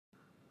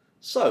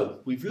So,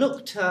 we've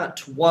looked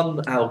at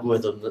one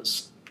algorithm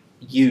that's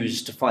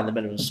used to find the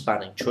minimum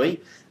spanning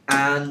tree,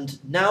 and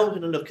now we're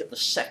going to look at the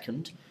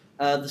second.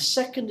 The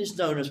second is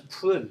known as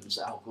Prim's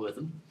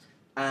algorithm,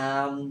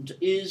 and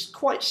is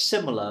quite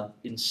similar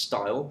in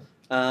style,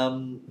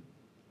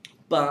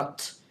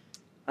 but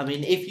I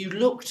mean, if you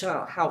looked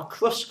at how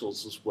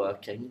Kruskal's was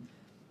working,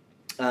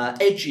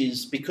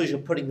 edges, because you're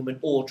putting them in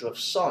order of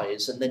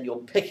size, and then you're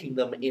picking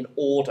them in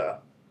order,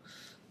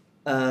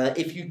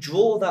 if you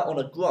draw that on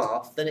a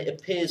graph, then it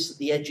appears that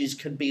the edges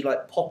can be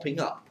like popping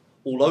up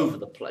all over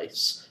the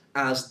place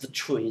as the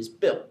tree is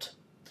built.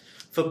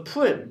 For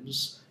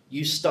Prim's,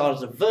 you start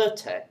at a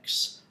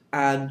vertex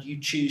and you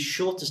choose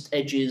shortest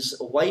edges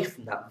away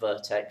from that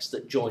vertex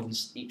that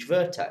joins each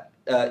vertex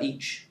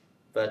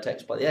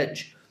by the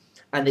edge,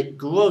 and it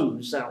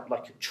grows out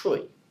like a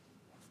tree.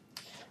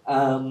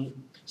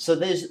 So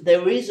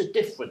there is a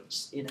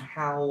difference in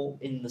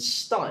the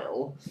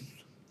style,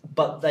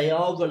 but they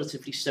are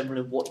relatively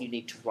similar in what you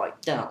need to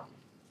write down.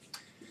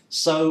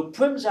 So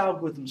Prim's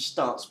algorithm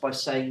starts by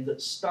saying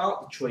that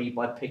start the tree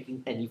by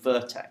picking any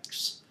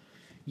vertex.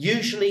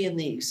 Usually in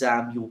the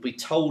exam you'll be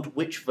told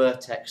which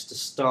vertex to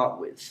start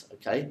with,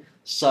 okay?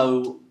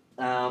 So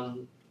that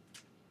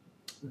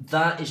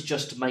is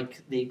just to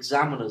make the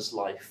examiner's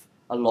life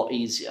a lot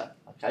easier,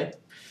 okay?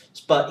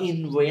 But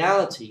in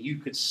reality you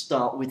could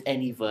start with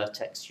any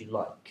vertex you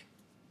like.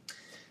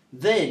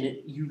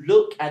 Then you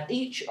look at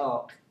each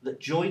arc that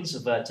joins a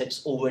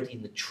vertex already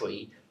in the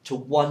tree to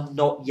one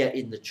not yet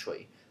in the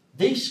tree.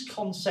 This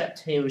concept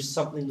here is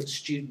something that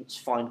students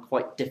find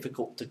quite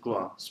difficult to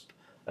grasp.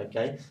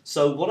 Okay,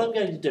 so what I'm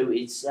going to do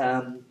is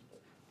I'm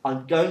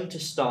going to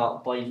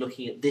start by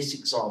looking at this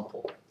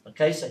example.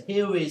 Okay, so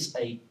here is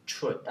a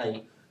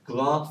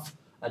graph,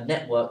 a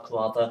network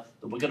rather,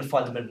 that we're going to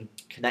find the minimum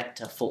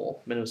connector for,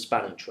 minimum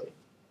spanning tree.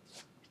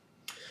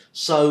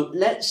 So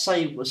let's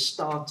say we're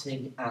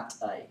starting at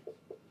A.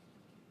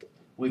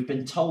 We've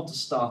been told to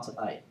start at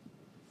A.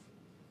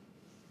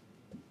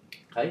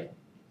 Okay?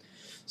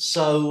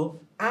 So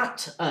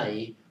at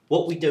A,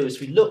 what we do is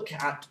we look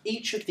at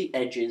each of the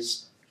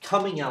edges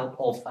coming out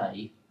of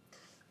A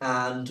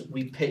and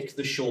we pick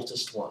the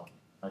shortest one.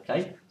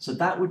 Okay? So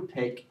that would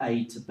pick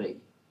A to B.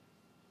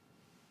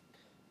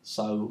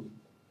 So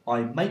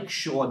I make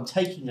sure I'm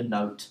taking a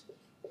note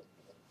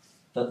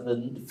that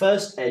the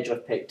first edge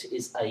I've picked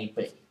is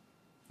AB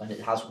and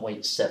it has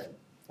weight 7.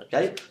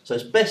 Okay, so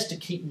it's best to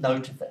keep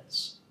note of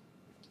this.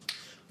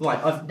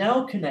 Right, I've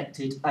now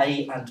connected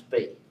A and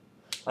B,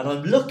 and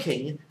I'm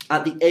looking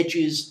at the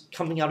edges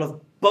coming out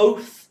of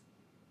both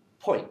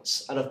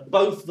points, out of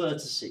both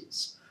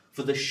vertices,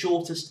 for the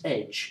shortest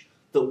edge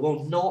that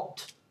will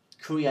not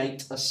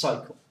create a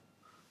cycle.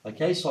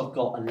 Okay, so I've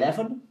got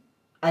 11,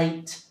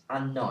 8,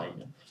 and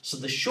 9. So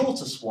the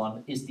shortest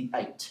one is the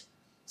 8.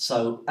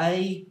 So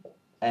A,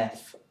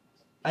 F,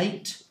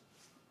 8,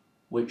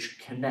 which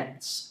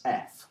connects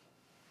F.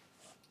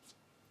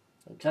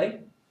 Okay?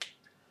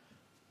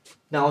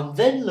 Now I'm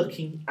then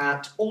looking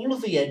at all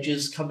of the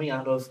edges coming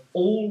out of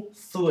all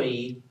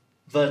three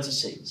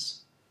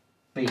vertices,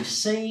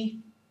 BC,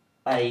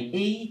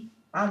 AE,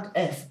 and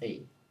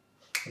FE.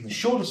 And the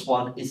shortest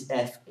one is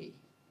FE.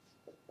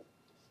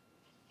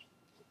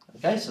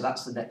 Okay, so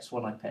that's the next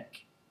one I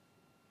pick.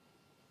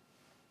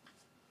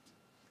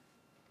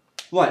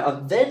 Right,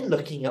 I'm then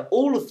looking at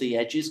all of the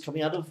edges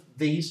coming out of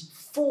these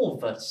four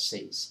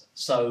vertices.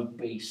 So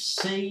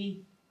BC,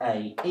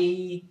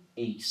 AE,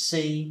 EC,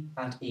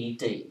 and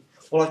ED.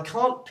 Well, I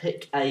can't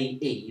pick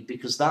AE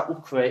because that will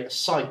create a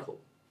cycle.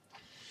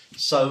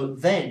 So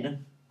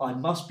then I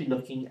must be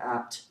looking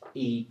at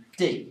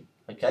ED.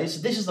 Okay, so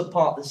this is the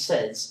part that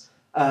says,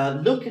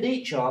 look at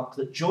each arc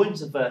that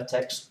joins a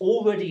vertex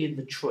already in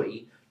the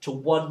tree to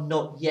one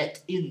not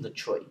yet in the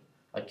tree.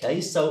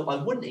 Okay, so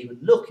I wouldn't even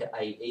look at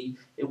AE.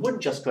 It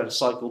wouldn't just create a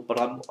cycle, but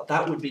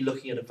that would be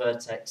looking at a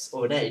vertex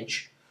or an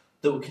edge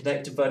that would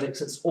connect a vertex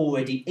that's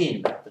already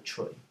in the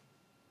tree.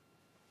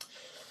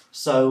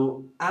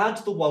 So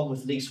add the one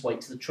with least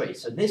weight to the tree.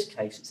 So in this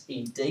case, it's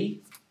ED.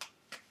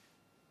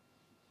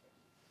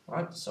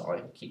 Right,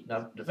 sorry, keep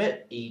note of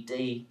it.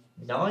 ED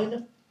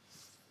 9.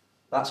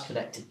 That's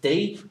connected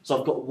D. So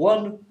I've got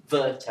one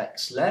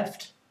vertex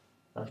left.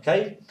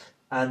 Okay,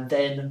 and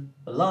then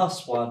the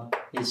last one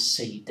is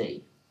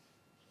CD.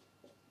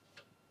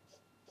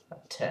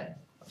 At 10.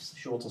 That's the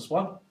shortest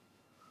one.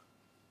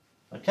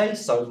 Okay,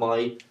 so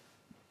my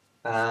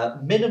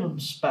minimum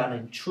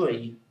spanning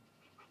tree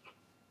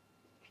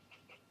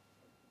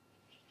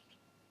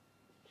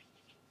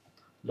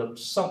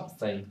looks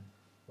something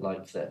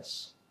like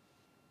this.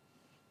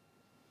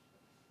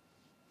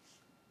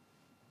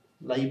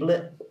 Label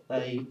it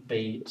A,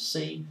 B,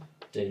 C,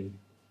 D,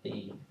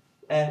 E,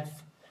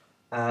 F,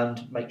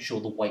 and make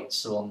sure the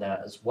weights are on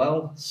there as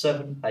well.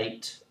 7,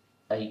 8,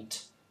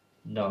 8,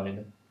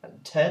 9,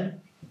 and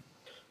 10.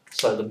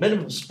 So the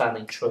minimum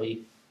spanning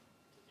tree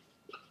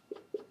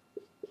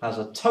has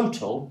a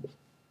total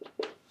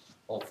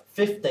of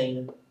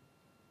 15,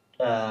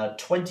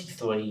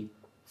 23,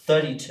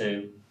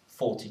 32,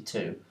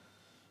 42.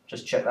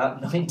 Just check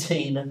that.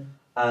 19,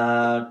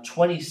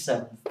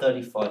 27,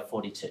 35,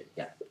 42.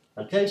 Yeah.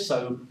 Okay,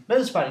 so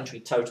mental spanning tree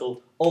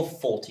total of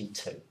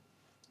 42.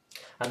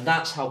 And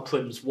that's how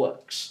Prim's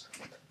works.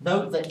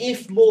 Note that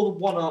if more than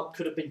one arc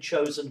could have been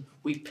chosen,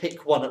 we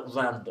pick one at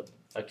random.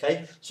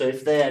 Okay, so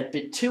if there had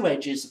been two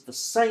edges of the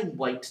same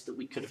weight that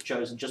we could have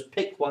chosen, just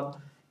pick one,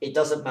 it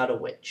doesn't matter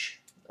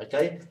which.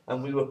 Okay,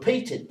 and we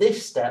repeated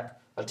this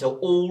step until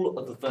all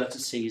of the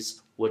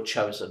vertices were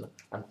chosen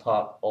and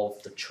part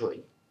of the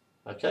tree.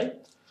 Okay,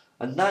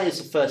 and that is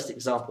the first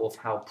example of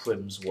how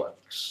Prim's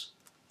works.